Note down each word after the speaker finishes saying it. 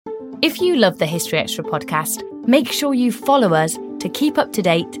If you love the History Extra podcast, make sure you follow us to keep up to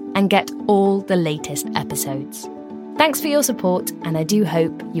date and get all the latest episodes. Thanks for your support, and I do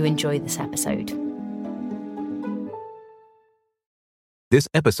hope you enjoy this episode. This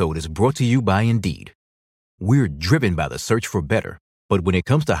episode is brought to you by Indeed. We're driven by the search for better, but when it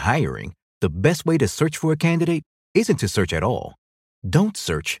comes to hiring, the best way to search for a candidate isn't to search at all. Don't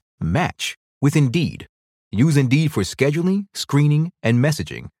search, match with Indeed. Use Indeed for scheduling, screening, and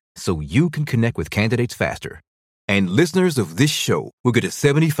messaging so you can connect with candidates faster. And listeners of this show will get a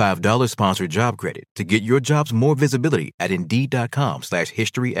 $75 sponsored job credit to get your jobs more visibility at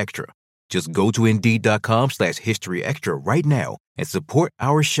Indeed.com/HistoryExtra. Just go to Indeed.com/HistoryExtra right now and support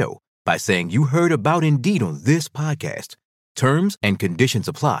our show by saying you heard about Indeed on this podcast. Terms and conditions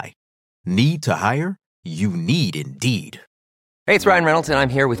apply. Need to hire? You need Indeed. Hey, it's Ryan Reynolds, and I'm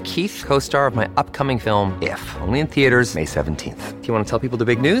here with Keith, co-star of my upcoming film, If, only in theaters May 17th. Do you want to tell people the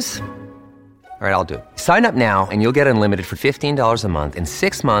big news? All right, I'll do it. Sign up now and you'll get unlimited for $15 a month and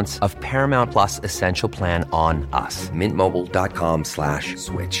 6 months of Paramount Plus Essential Plan on us.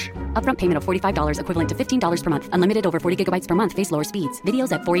 MintMobile.com/switch. Upfront payment of $45 equivalent to $15 per month. Unlimited over 40 gigabytes per month. Face lower speeds.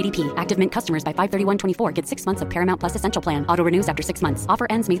 Videos at 480p. Active Mint customers by 531.24 get 6 months of Paramount Plus Essential Plan. Auto renews after 6 months. Offer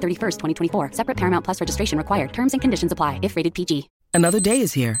ends May 31st, 2024. Separate Paramount Plus registration required. Terms and conditions apply if rated PG. Another day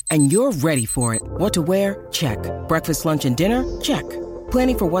is here and you're ready for it. What to wear? Check. Breakfast, lunch, and dinner? Check.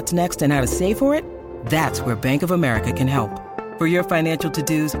 Planning for what's next and how to save for it? That's where Bank of America can help. For your financial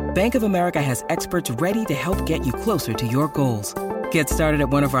to-dos, Bank of America has experts ready to help get you closer to your goals. Get started at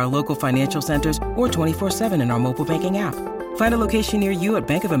one of our local financial centers or 24/7 in our mobile banking app. Find a location near you at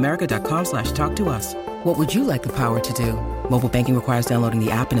bankofamerica.com/talktous. What would you like the power to do? Mobile banking requires downloading the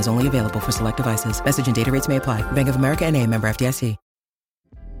app and is only available for select devices. Message and data rates may apply. Bank of America N.A., member FDIC.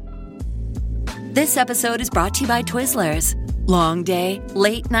 This episode is brought to you by Twizzlers. Long day,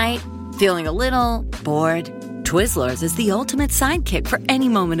 late night, feeling a little bored? Twizzlers is the ultimate sidekick for any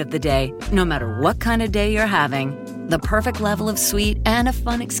moment of the day, no matter what kind of day you're having. The perfect level of sweet and a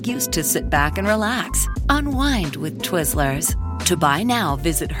fun excuse to sit back and relax. Unwind with Twizzlers. To buy now,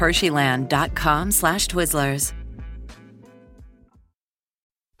 visit Hersheyland.com/Twizzlers.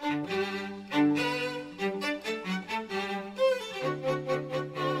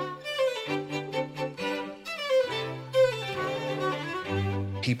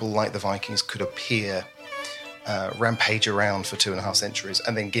 People like the Vikings could appear, rampage around for 2.5 centuries,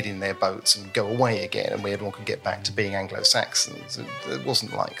 and then get in their boats and go away again, and everyone could get back to being Anglo-Saxons. It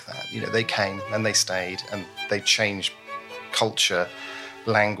wasn't like that. You know, they came and they stayed, and they changed culture,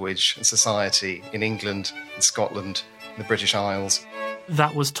 language, and society in England, in Scotland, in the British Isles.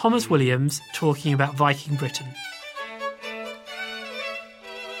 That was Thomas Williams talking about Viking Britain.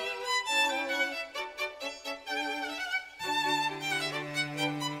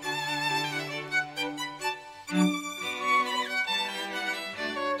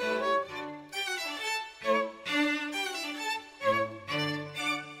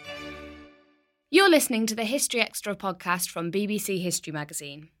 You're listening to the History Extra podcast from BBC History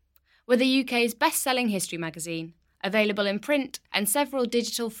Magazine. We're the UK's best-selling history magazine, available in print and several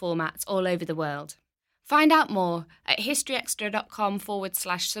digital formats all over the world. Find out more at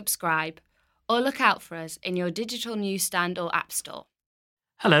historyextra.com/subscribe, or look out for us in your digital newsstand or app store.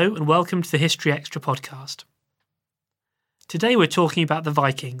 Hello and welcome to the History Extra podcast. Today we're talking about the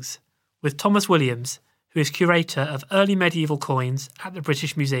Vikings, with Thomas Williams, who is curator of early medieval coins at the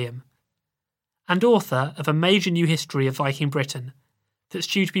British Museum, and author of a major new history of Viking Britain that's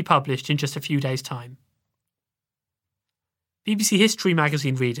due to be published in just a few days' time. BBC History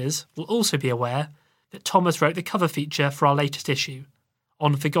Magazine readers will also be aware that Thomas wrote the cover feature for our latest issue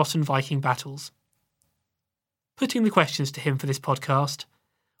on forgotten Viking battles. Putting the questions to him for this podcast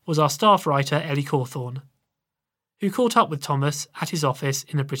was our staff writer Ellie Cawthorne, who caught up with Thomas at his office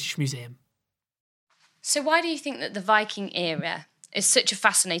in the British Museum. So why do you think that the Viking era is such a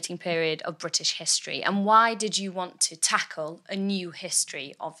fascinating period of British history, and why did you want to tackle a new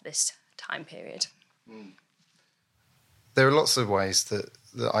history of this time period? There are lots of ways that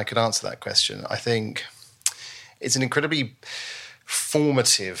I could answer that question. I think it's an incredibly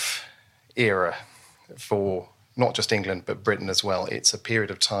formative era for not just England, but Britain as well. It's a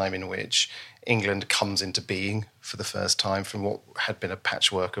period of time in which England comes into being for the first time from what had been a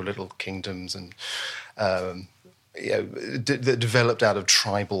patchwork of little kingdoms and that developed out of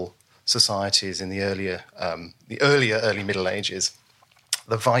tribal societies in the early Middle Ages.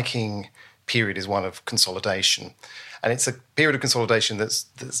 The Viking period is one of consolidation, and it's a period of consolidation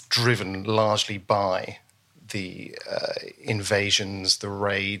that's driven largely by the invasions, the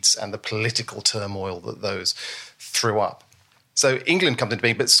raids, and the political turmoil that those threw up. So England comes into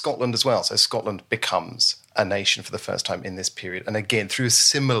being, but Scotland as well. So Scotland becomes a nation for the first time in this period. And again, through a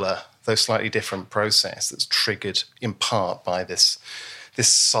similar, though slightly different process that's triggered in part by this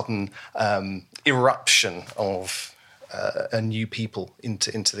sudden eruption of a new people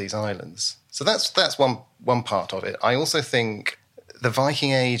into these islands. So that's one part of it. I also think the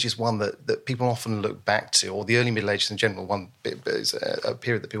Viking Age is one that people often look back to, or the early Middle Ages in general, one is a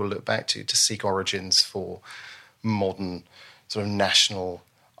period that people look back to seek origins for modern sort of national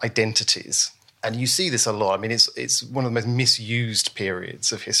identities. And you see this a lot. I mean, it's one of the most misused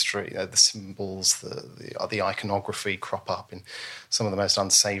periods of history. The symbols, the iconography crop up in some of the most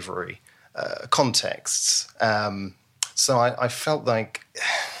unsavoury contexts. So I felt like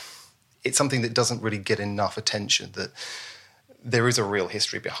it's something that doesn't really get enough attention, that there is a real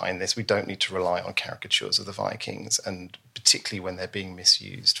history behind this. We don't need to rely on caricatures of the Vikings, and particularly when they're being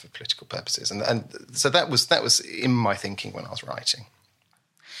misused for political purposes. And so that was in my thinking when I was writing.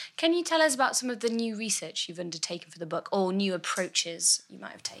 Can you tell us about some of the new research you've undertaken for the book, or new approaches you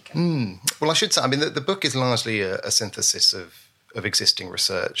might have taken? Well, I should say, I mean, the book is largely a synthesis of existing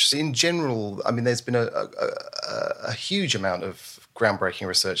research. In general, I mean, there's been a huge amount of groundbreaking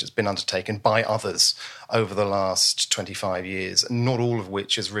research that's been undertaken by others over the last 25 years, not all of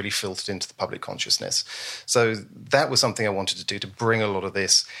which has really filtered into the public consciousness. So that was something I wanted to do, to bring a lot of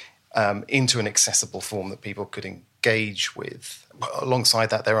this into an accessible form that people could engage with. Alongside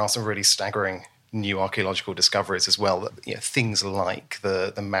that, there are some really staggering new archaeological discoveries as well. Things like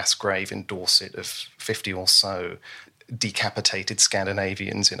the mass grave in Dorset of 50 or so decapitated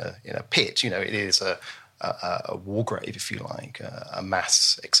Scandinavians in a pit. It is a war grave, if you like, a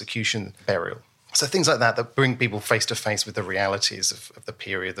mass execution burial. So things like that bring people face to face with the realities of the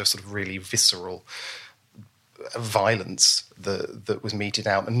period, the sort of really visceral violence that was meted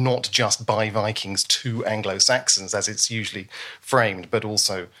out, and not just by Vikings to Anglo-Saxons as it's usually framed, but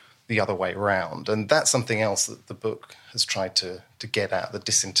also the other way around. And that's something else that the book has tried to get at, the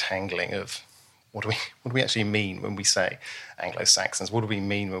disentangling of what do we actually mean when we say Anglo-Saxons? What do we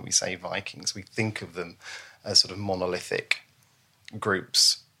mean when we say Vikings? We think of them as sort of monolithic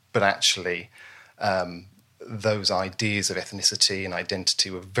groups, but actually those ideas of ethnicity and identity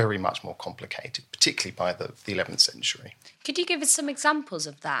were very much more complicated, particularly by the 11th century. Could you give us some examples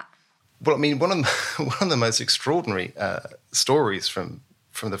of that? Well, I mean, one of the most extraordinary stories from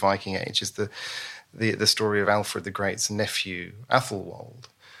the Viking Age is the story of Alfred the Great's nephew, Athelwold,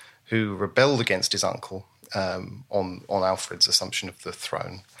 who rebelled against his uncle on Alfred's assumption of the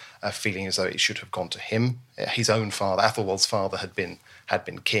throne, feeling as though it should have gone to him. His own father, Athelwold's father, had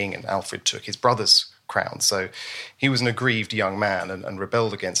been king, and Alfred took his brother's crown. So he was an aggrieved young man and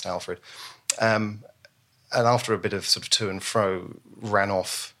rebelled against Alfred. And after a bit of sort of to and fro, ran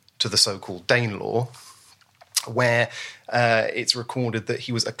off to the so-called Danelaw, where it's recorded that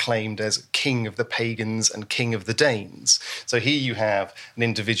he was acclaimed as king of the pagans and king of the Danes. So here you have an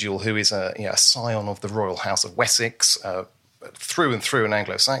individual who is a scion of the royal house of Wessex, through and through an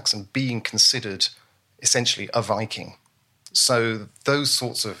Anglo-Saxon, being considered essentially a Viking. So those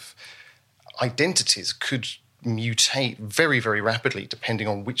sorts of identities could mutate very, very rapidly depending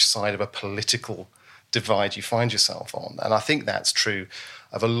on which side of a political divide you find yourself on. And I think that's true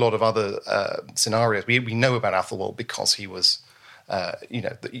of a lot of other scenarios. We know about Athelwold because he was,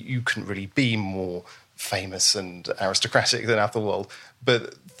 you couldn't really be more famous and aristocratic than Athelwold,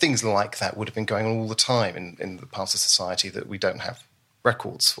 but things like that would have been going on all the time in the parts of society that we don't have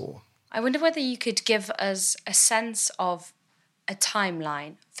records for. I wonder whether you could give us a sense of a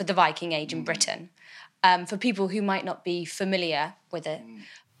timeline for the Viking Age in Britain, for people who might not be familiar with it.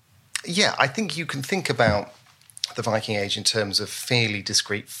 Yeah, I think you can think about the Viking Age in terms of fairly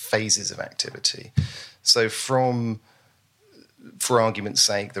discrete phases of activity. So for argument's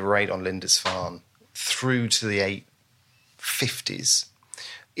sake, the raid on Lindisfarne through to the 850s,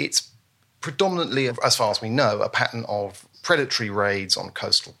 it's predominantly, as far as we know, a pattern of predatory raids on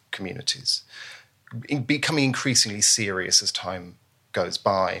coastal communities, becoming increasingly serious as time goes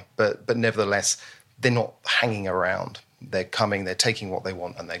by. But nevertheless, they're not hanging around. They're coming, they're taking what they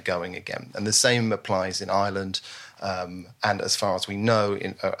want, and they're going again. And the same applies in Ireland, and as far as we know,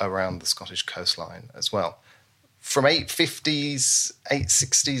 around the Scottish coastline as well. From 850s,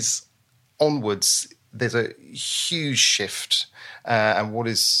 860s onwards, there's a huge shift, and what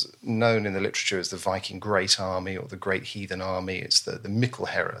is known in the literature as the Viking Great Army or the Great Heathen Army, it's the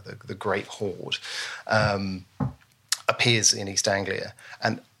Miklahera, the Great Horde, appears in East Anglia.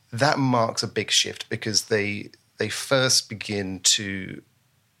 And that marks a big shift because they first begin to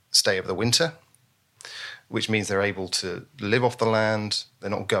stay over the winter, which means they're able to live off the land. They're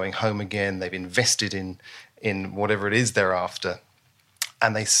not going home again. They've invested in in whatever it is they're after,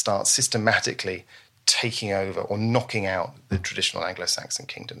 and they start systematically taking over or knocking out the traditional Anglo-Saxon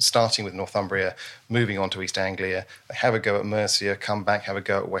kingdom, starting with Northumbria, moving on to East Anglia. They have a go at Mercia, come back, have a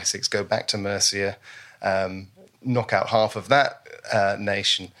go at Wessex, go back to Mercia, knock out half of that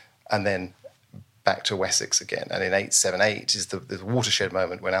nation, and then back to Wessex again. And in 878 is the watershed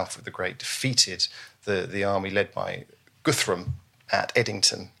moment when Alfred the Great defeated the army led by Guthrum at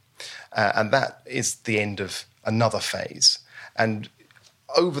Edington. And that is the end of another phase. And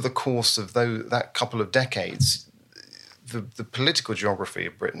over the course of that couple of decades, the political geography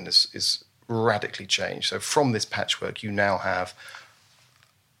of Britain is radically changed. So from this patchwork, you now have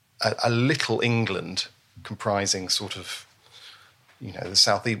a little England comprising sort of,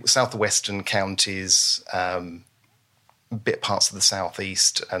 the southwestern counties, bit parts of the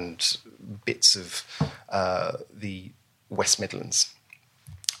southeast, and bits of the West Midlands.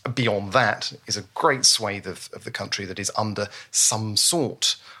 Beyond that is a great swathe of the country that is under some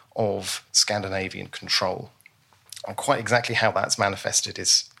sort of Scandinavian control. And quite exactly how that's manifested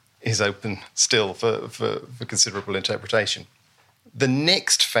is open still for considerable interpretation. The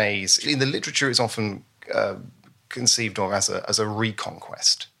next phase, in the literature, is often conceived of as a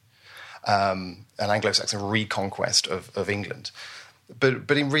reconquest, an Anglo-Saxon reconquest of England.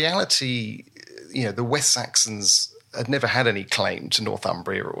 But in reality, the West Saxons had never had any claim to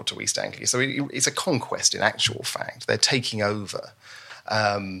Northumbria or to East Anglia. So it's a conquest in actual fact. They're taking over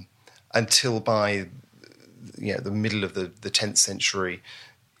until by the middle of the 10th century,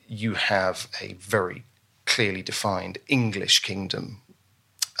 you have a very clearly defined English kingdom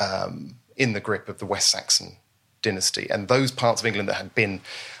in the grip of the West Saxon dynasty. And those parts of England that had been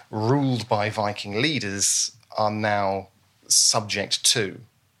ruled by Viking leaders are now subject to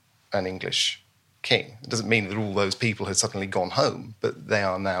an English king. It doesn't mean that all those people had suddenly gone home, but they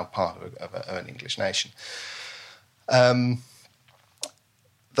are now part of an English nation. The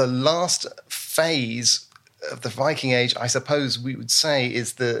last phase of the Viking Age, I suppose we would say,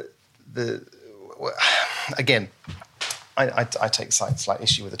 is again, I take slight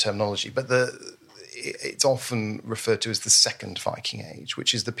issue with the terminology, but it's often referred to as the Second Viking Age,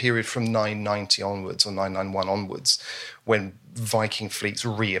 which is the period from 990 onwards or 991 onwards, when Viking fleets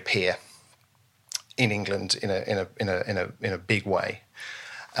reappear in England in a big way,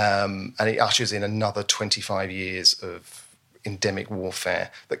 and it ushers in another 25 years of endemic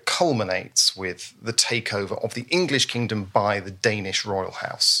warfare that culminates with the takeover of the English kingdom by the Danish royal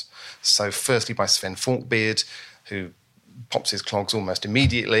house. So, firstly by Sven Forkbeard, who pops his clogs almost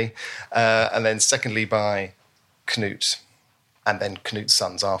immediately, and then secondly by Canute, and then Canute's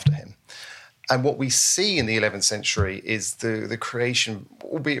sons after him. And what we see in the 11th century is the creation,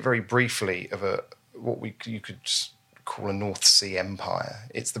 albeit very briefly, of you could call a North Sea empire.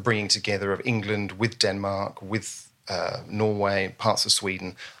 It's the bringing together of England with Denmark, with Norway, parts of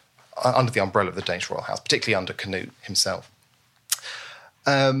Sweden, under the umbrella of the Danish royal house, particularly under Canute himself.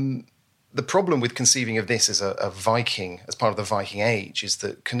 The problem with conceiving of this as a Viking, as part of the Viking Age, is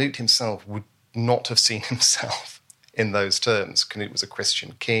that Canute himself would not have seen himself in those terms. Canute was a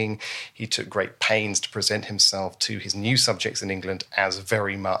Christian king. He took great pains to present himself to his new subjects in England as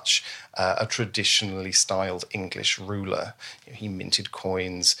very much a traditionally styled English ruler. He minted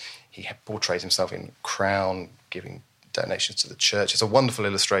coins. He had portrayed himself in crown, giving donations to the church. It's a wonderful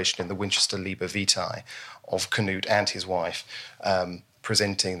illustration in the Winchester Liber Vitae of Canute and his wife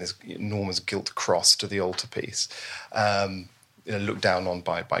presenting this enormous gilt cross to the altarpiece, looked down on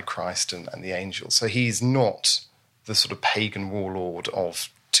by Christ and the angels. So he's not the sort of pagan warlord of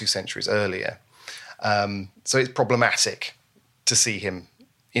 2 centuries earlier. So it's problematic to see him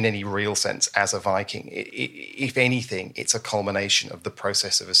in any real sense as a Viking. If anything, it's a culmination of the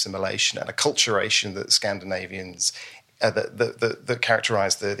process of assimilation and acculturation that Scandinavians, that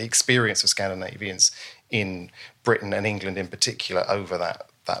characterised the experience of Scandinavians in Britain and England in particular over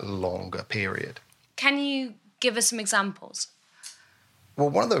that longer period. Can you give us some examples? Well,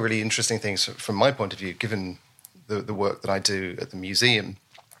 one of the really interesting things from my point of view, given the work that I do at the museum,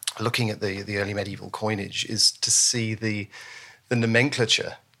 looking at the early medieval coinage, is to see the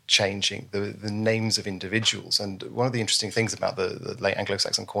nomenclature changing, the names of individuals. And one of the interesting things about the late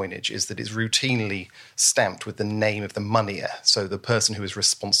Anglo-Saxon coinage is that it's routinely stamped with the name of the moneyer, so the person who is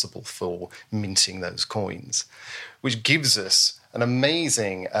responsible for minting those coins, which gives us an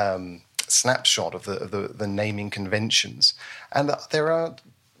amazing snapshot of the naming conventions. And there are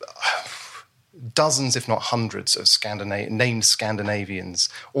dozens, if not hundreds, of named Scandinavians,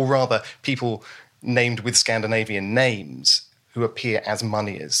 or rather people named with Scandinavian names, who appear as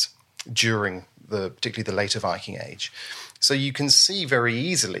moneyers during particularly the later Viking Age. So you can see very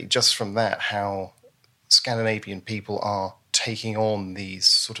easily, just from that, how Scandinavian people are taking on these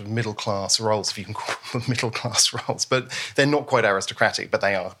sort of middle-class roles, if you can call them middle-class roles, but they're not quite aristocratic, but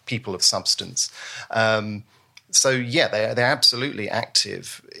they are people of substance. They're absolutely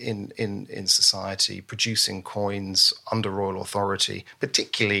active in society, producing coins under royal authority,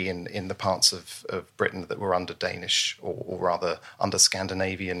 particularly in the parts of Britain that were under Danish or rather under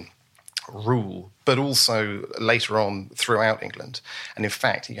Scandinavian rule, but also later on throughout England. And in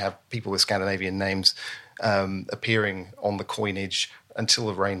fact, you have people with Scandinavian names appearing on the coinage until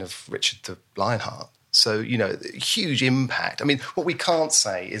the reign of Richard the Lionheart. So, huge impact. I mean, what we can't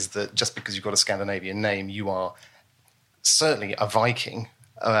say is that just because you've got a Scandinavian name, you are certainly a Viking,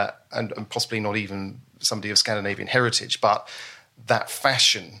 and possibly not even somebody of Scandinavian heritage, but that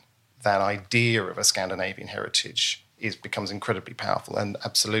fashion, that idea of a Scandinavian heritage becomes incredibly powerful, and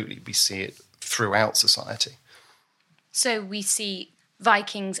absolutely we see it throughout society. So we see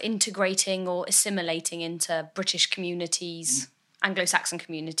Vikings integrating or assimilating into British communities, Anglo-Saxon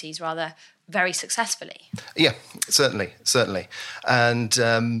communities rather, very successfully. Yeah, certainly. And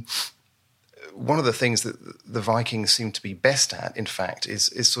one of the things that the Vikings seem to be best at, in fact, is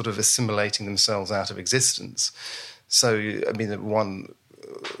sort of assimilating themselves out of existence. So, I mean, one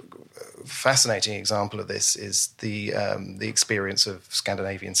fascinating example of this is the experience of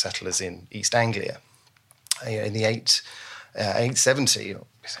Scandinavian settlers in East Anglia in the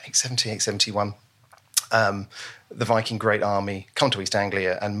 871. The Viking Great Army come to East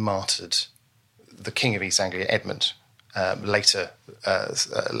Anglia and martyred the King of East Anglia, Edmund, later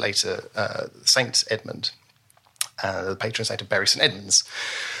Saint Edmund, the patron saint of Bury St Edmunds.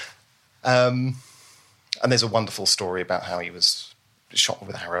 And there's a wonderful story about how he was shot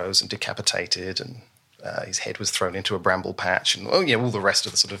with arrows and decapitated, and his head was thrown into a bramble patch, and all the rest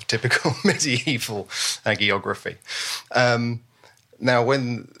of the sort of typical medieval hagiography. Now,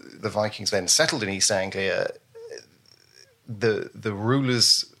 when the Vikings then settled in East Anglia, the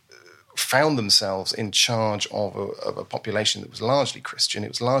rulers found themselves in charge of a population that was largely Christian. It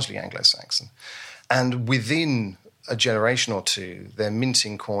was largely Anglo-Saxon. And within a generation or two, they're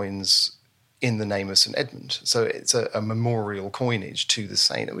minting coins in the name of St Edmund. So it's a memorial coinage to the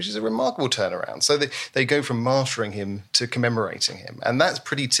saint, which is a remarkable turnaround. So they go from martyring him to commemorating him. And that's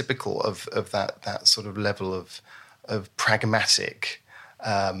pretty typical of that sort of level of pragmatic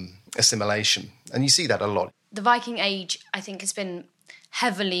assimilation. And you see that a lot. The Viking Age, I think, has been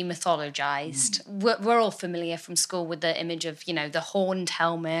heavily mythologized. We're all familiar from school with the image of, the horned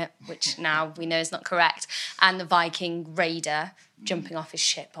helmet, which now we know is not correct, and the Viking raider jumping off his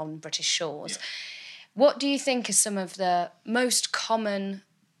ship on British shores. Yeah. What do you think are some of the most common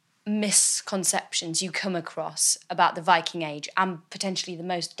misconceptions you come across about the Viking Age, and potentially the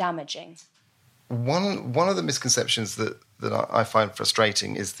most damaging? One of the misconceptions that I find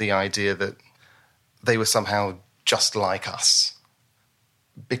frustrating is the idea that they were somehow just like us,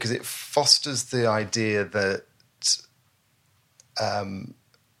 because it fosters the idea that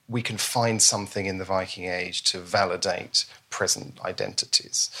we can find something in the Viking Age to validate present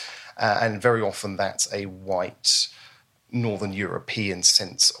identities. And very often that's a white Northern European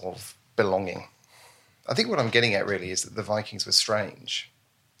sense of belonging. I think what I'm getting at really is that the Vikings were strange.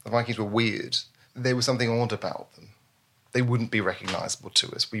 The Vikings were weird. There was something odd about them. They wouldn't be recognisable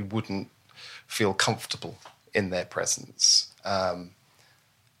to us. We wouldn't feel comfortable in their presence.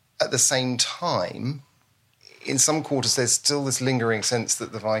 At the same time, in some quarters, there's still this lingering sense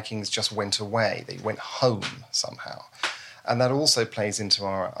that the Vikings just went away. They went home somehow. And that also plays into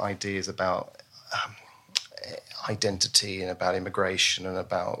our ideas about identity and about immigration and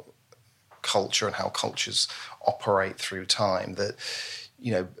about culture and how cultures operate through time. That,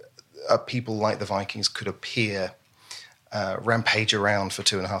 people like the Vikings could appear, rampage around for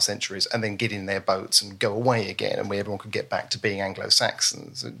 2.5 centuries and then get in their boats and go away again, and where everyone could get back to being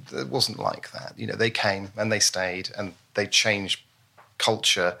Anglo-Saxons. It wasn't like that. They came and they stayed, and they changed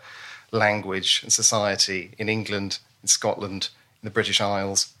culture, language and society in England, in Scotland, in the British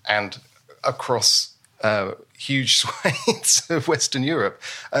Isles, and across huge swathes of Western Europe,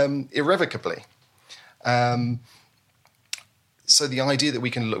 irrevocably. So the idea that we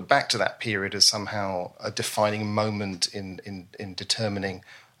can look back to that period as somehow a defining moment in determining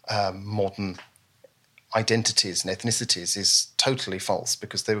modern identities and ethnicities is totally false,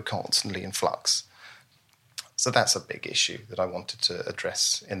 because they were constantly in flux. So that's a big issue that I wanted to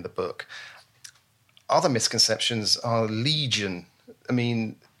address in the book. Other misconceptions are legion. I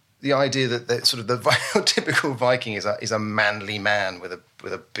mean, the idea that the typical Viking is a manly man with a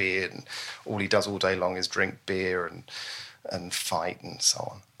beard, and all he does all day long is drink beer and fight and so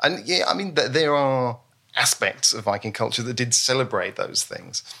on. And there are aspects of Viking culture that did celebrate those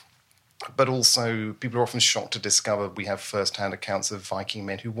things. But also, people are often shocked to discover we have first-hand accounts of Viking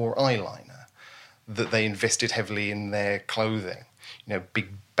men who wore eyeliner, that they invested heavily in their clothing, big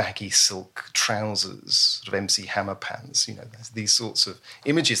baggy silk trousers, sort of MC Hammer pants, these sorts of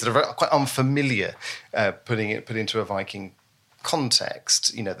images that are quite unfamiliar, put into a Viking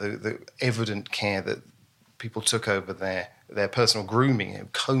context, the evident care that people took over their personal grooming.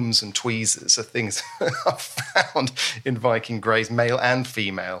 Combs and tweezers are things that are found in Viking greys, male and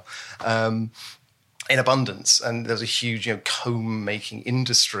female, in abundance. And there's a huge comb-making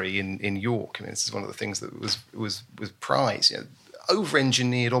industry in York. This is one of the things that was prized.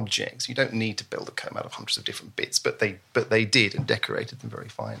 Over-engineered objects. You don't need to build a comb out of hundreds of different bits, but they did, and decorated them very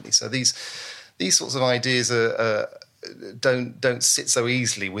finely. So these sorts of ideas don't sit so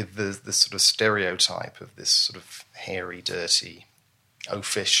easily with the sort of stereotype of this sort of hairy, dirty,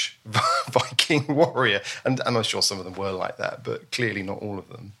 oafish Viking warrior. And I'm sure some of them were like that, but clearly not all of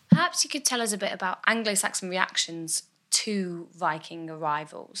them. Perhaps you could tell us a bit about Anglo-Saxon reactions to Viking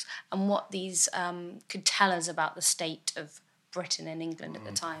arrivals and what these could tell us about the state of Britain and England at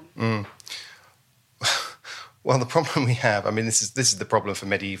the time. Well, the problem we have, this is the problem for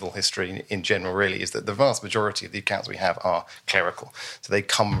medieval history in general, really, is that the vast majority of the accounts we have are clerical. So they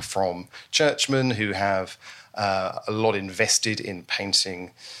come from churchmen who have a lot invested in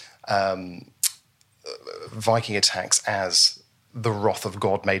painting Viking attacks as the wrath of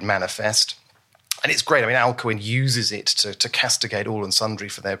God made manifest. And it's great. Alcuin uses it to castigate all and sundry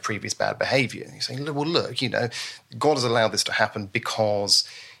for their previous bad behaviour. He's saying, well, look, God has allowed this to happen because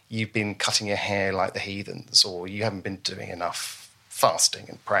you've been cutting your hair like the heathens, or you haven't been doing enough fasting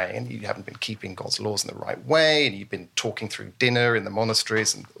and praying, and you haven't been keeping God's laws in the right way, and you've been talking through dinner in the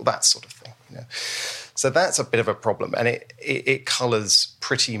monasteries and all that sort of thing. So that's a bit of a problem, and it colours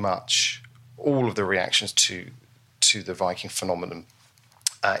pretty much all of the reactions to the Viking phenomenon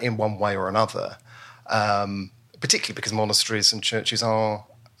in one way or another, particularly because monasteries and churches are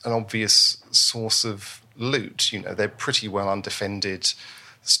an obvious source of loot. They're pretty well undefended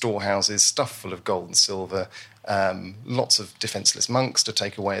storehouses stuffed full of gold and silver, lots of defenceless monks to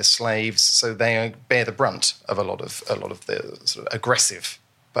take away as slaves, so they bear the brunt of a lot of the sort of aggressive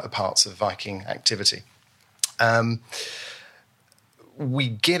parts of Viking activity. We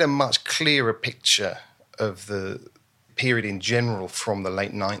get a much clearer picture of the period in general from the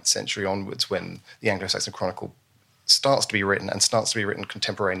late 9th century onwards, when the Anglo-Saxon Chronicle starts to be written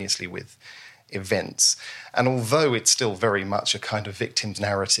contemporaneously with events. And although it's still very much a kind of victim's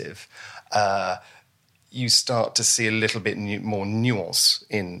narrative, you start to see a little bit more nuance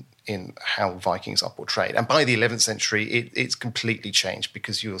in how Vikings are portrayed. And by the 11th century, it's completely changed,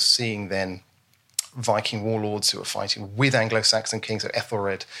 because you're seeing then Viking warlords who are fighting with Anglo-Saxon kings. So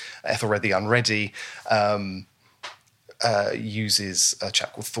Ethelred the Unready uses a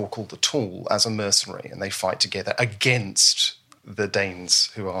chap called Thorkel the Tall as a mercenary, and they fight together against the Danes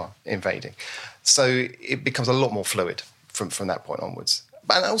who are invading. So it becomes a lot more fluid from that point onwards.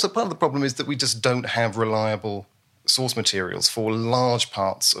 And also part of the problem is that we just don't have reliable source materials for large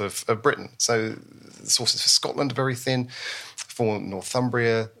parts of Britain. So the sources for Scotland are very thin. For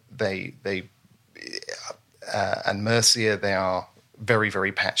Northumbria, and Mercia, they are very,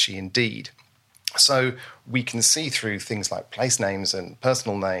 very patchy indeed. So we can see through things like place names and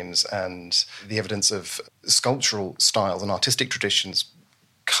personal names and the evidence of sculptural styles and artistic traditions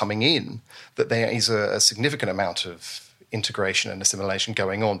coming in that there is a significant amount of integration and assimilation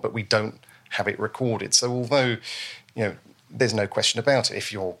going on, but we don't have it recorded. So although, there's no question about it,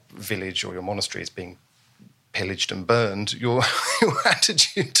 if your village or your monastery is being pillaged and burned, your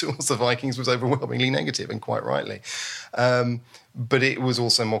attitude towards the Vikings was overwhelmingly negative, and quite rightly. But it was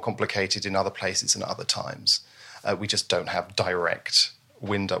also more complicated in other places and other times. We just don't have direct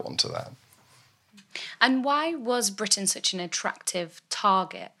window onto that. And why was Britain such an attractive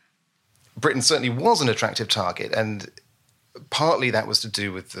target? Britain certainly was an attractive target, and partly that was to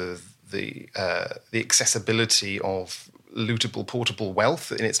do with the accessibility of lootable, portable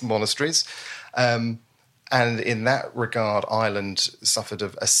wealth in its monasteries. And in that regard, Ireland suffered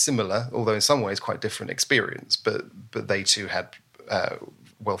a similar, although in some ways quite different experience, but they too had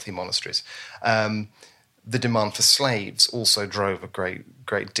wealthy monasteries. The demand for slaves also drove a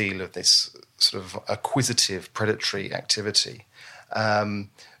great deal of this sort of acquisitive, predatory activity.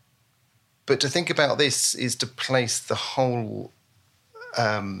 But to think about this is to place the whole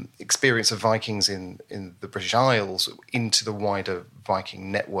experience of Vikings in the British Isles into the wider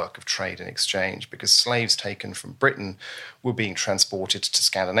Viking network of trade and exchange, because slaves taken from Britain were being transported to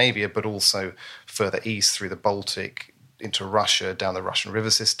Scandinavia, but also further east through the Baltic, into Russia, down the Russian river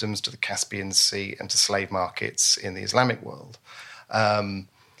systems, to the Caspian Sea, and to slave markets in the Islamic world.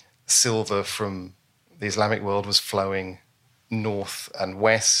 silver from the Islamic world was flowing north and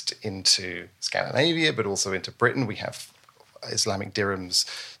west into Scandinavia, but also into Britain. We have Islamic dirhams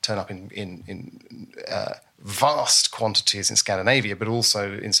turn up in vast quantities in Scandinavia, but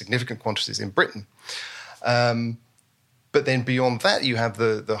also in significant quantities in Britain. But then beyond that, you have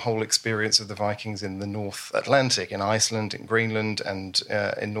the whole experience of the Vikings in the North Atlantic, in Iceland, in Greenland, and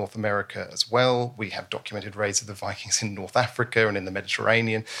in North America as well. We have documented raids of the Vikings in North Africa and in the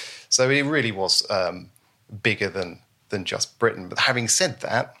Mediterranean. So it really was bigger than just Britain. But having said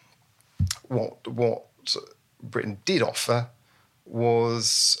that, what Britain did offer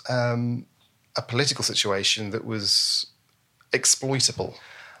was a political situation that was exploitable.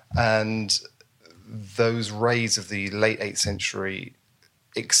 And those raids of the late 8th century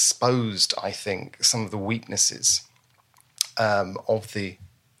exposed, I think, some of the weaknesses of the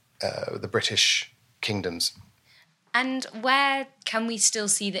British kingdoms. And where can we still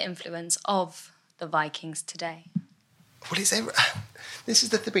see the influence of the Vikings today? Well, this is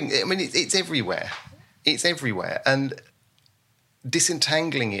the thing. I mean, it's everywhere. It's everywhere. And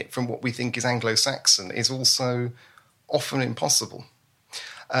disentangling it from what we think is Anglo-Saxon is also often impossible.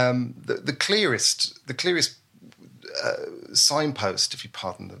 The clearest signpost, if you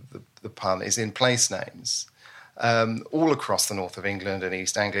pardon the pun, is in place names. All across the north of England and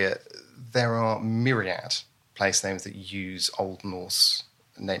East Anglia, there are myriad place names that use Old Norse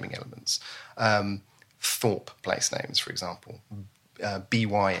naming elements. Thorpe place names, for example,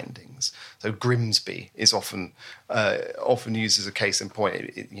 by endings. So Grimsby is often used as a case in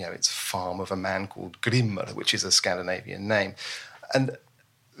point. It's a farm of a man called Grimr, which is a Scandinavian name, and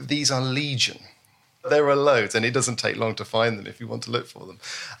these are legion. There are loads, and it doesn't take long to find them if you want to look for them.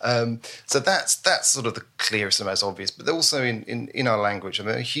 So that's sort of the clearest and most obvious. But also in our language, I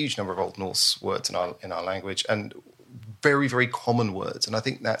mean, a huge number of Old Norse words in our language, and very, very common words. And I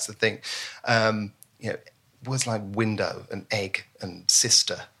think that's the thing. Words like window and egg and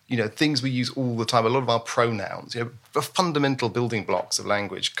sister, things we use all the time. A lot of our pronouns, the fundamental building blocks of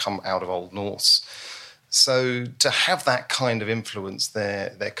language come out of Old Norse. So to have that kind of influence,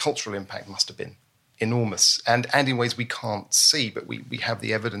 their cultural impact must have been enormous, and in ways we can't see, but we have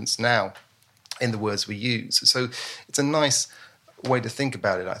the evidence now in the words we use. So it's a nice way to think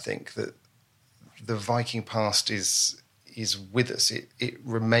about it, I think, that the Viking past is with us. It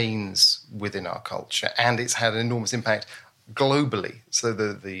remains within our culture, and it's had an enormous impact globally. So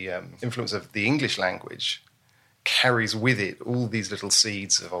the influence of the English language carries with it all these little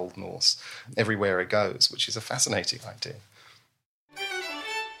seeds of Old Norse everywhere it goes, which is a fascinating idea.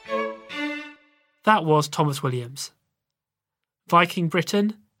 That was Thomas Williams. Viking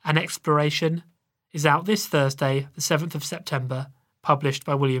Britain, An Exploration is out this Thursday, the 7th of September, published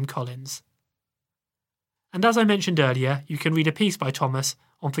by William Collins. And as I mentioned earlier, you can read a piece by Thomas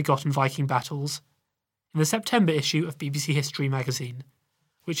on forgotten Viking battles in the September issue of BBC History magazine,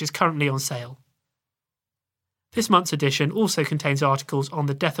 which is currently on sale. This month's edition also contains articles on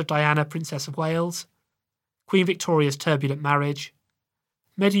the death of Diana, Princess of Wales, Queen Victoria's turbulent marriage,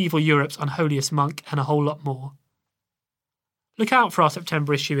 medieval Europe's unholiest monk, and a whole lot more. Look out for our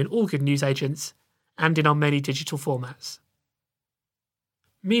September issue in all good newsagents and in our many digital formats.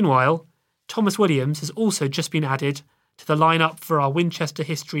 Meanwhile, Thomas Williams has also just been added to the lineup for our Winchester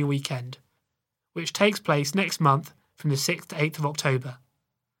History Weekend, which takes place next month from the 6th to 8th of October,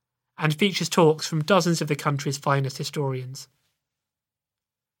 and features talks from dozens of the country's finest historians.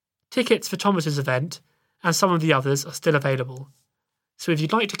 Tickets for Thomas's event and some of the others are still available, so if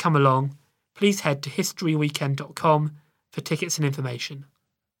you'd like to come along, please head to historyweekend.com for tickets and information.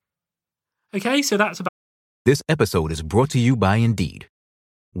 Okay, so that's about... This episode is brought to you by Indeed.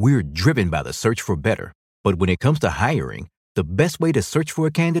 We're driven by the search for better, but when it comes to hiring, the best way to search for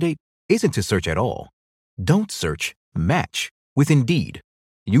a candidate isn't to search at all. Don't search, match with Indeed.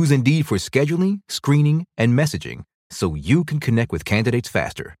 Use Indeed for scheduling, screening, and messaging so you can connect with candidates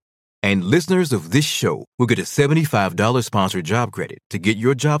faster. And listeners of this show will get a $75 sponsored job credit to get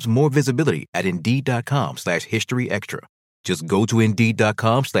your jobs more visibility at Indeed.com/History Extra. Just go to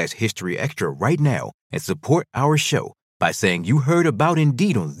Indeed.com/History Extra right now and support our show by saying you heard about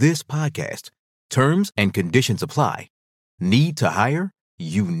Indeed on this podcast. Terms and conditions apply. Need to hire?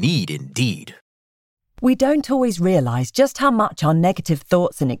 You need Indeed. We don't always realize just how much our negative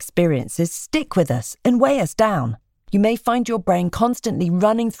thoughts and experiences stick with us and weigh us down. You may find your brain constantly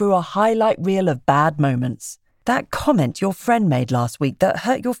running through a highlight reel of bad moments. That comment your friend made last week that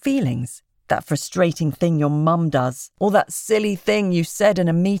hurt your feelings. That frustrating thing your mum does. Or that silly thing you said in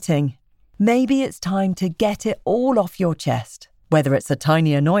a meeting. Maybe it's time to get it all off your chest. Whether it's a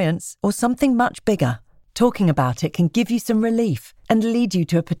tiny annoyance or something much bigger. Talking about it can give you some relief and lead you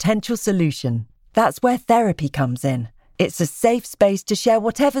to a potential solution. That's where therapy comes in. It's a safe space to share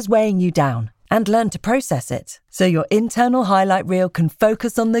whatever's weighing you down and learn to process it, so your internal highlight reel can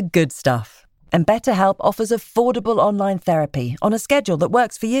focus on the good stuff. And BetterHelp offers affordable online therapy on a schedule that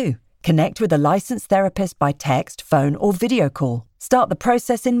works for you. Connect with a licensed therapist by text, phone, or video call. Start the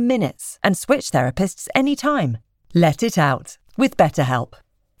process in minutes and switch therapists anytime. Let it out with BetterHelp.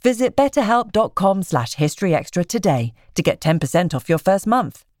 Visit betterhelp.com/historyextra today to get 10% off your first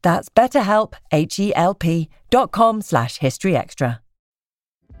month. That's BetterHelp, HELP.com/historyextra.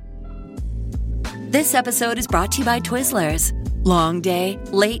 This episode is brought to you by Twizzlers. Long day,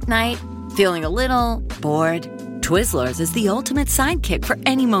 late night, feeling a little bored? Twizzlers is the ultimate sidekick for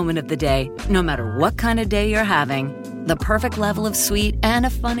any moment of the day, no matter what kind of day you're having. The perfect level of sweet and a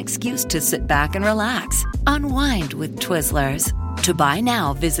fun excuse to sit back and relax. Unwind with Twizzlers. To buy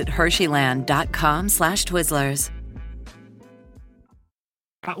now, visit Hersheyland.com/Twizzlers.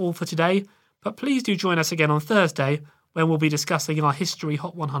 That's all for today, but please do join us again on Thursday when we'll be discussing our History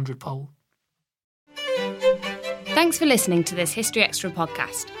Hot 100 poll. Thanks for listening to this History Extra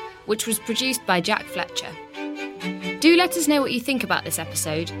podcast, which was produced by Jack Fletcher. Do let us know what you think about this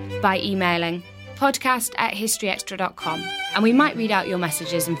episode by emailing podcast@historyextra.com, and we might read out your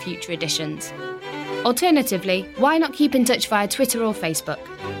messages in future editions. Alternatively, why not keep in touch via Twitter or Facebook,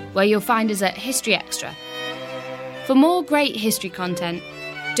 where you'll find us at History Extra. For more great history content,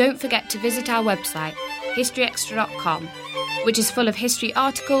 don't forget to visit our website, historyextra.com, which is full of history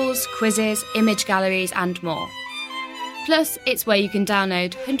articles, quizzes, image galleries, and more. Plus, it's where you can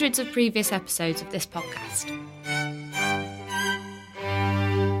download hundreds of previous episodes of this podcast.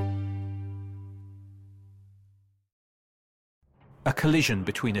 A collision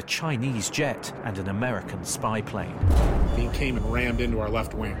between a Chinese jet and an American spy plane. He came and rammed into our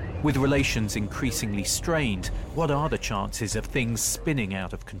left wing. With relations increasingly strained, what are the chances of things spinning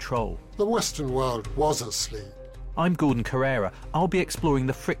out of control? The Western world was asleep. I'm Gordon Carrera. I'll be exploring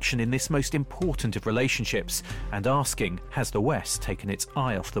the friction in this most important of relationships and asking, has the West taken its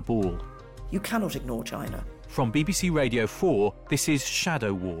eye off the ball? You cannot ignore China. From BBC Radio 4, this is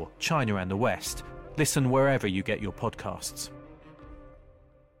Shadow War, China and the West. Listen wherever you get your podcasts.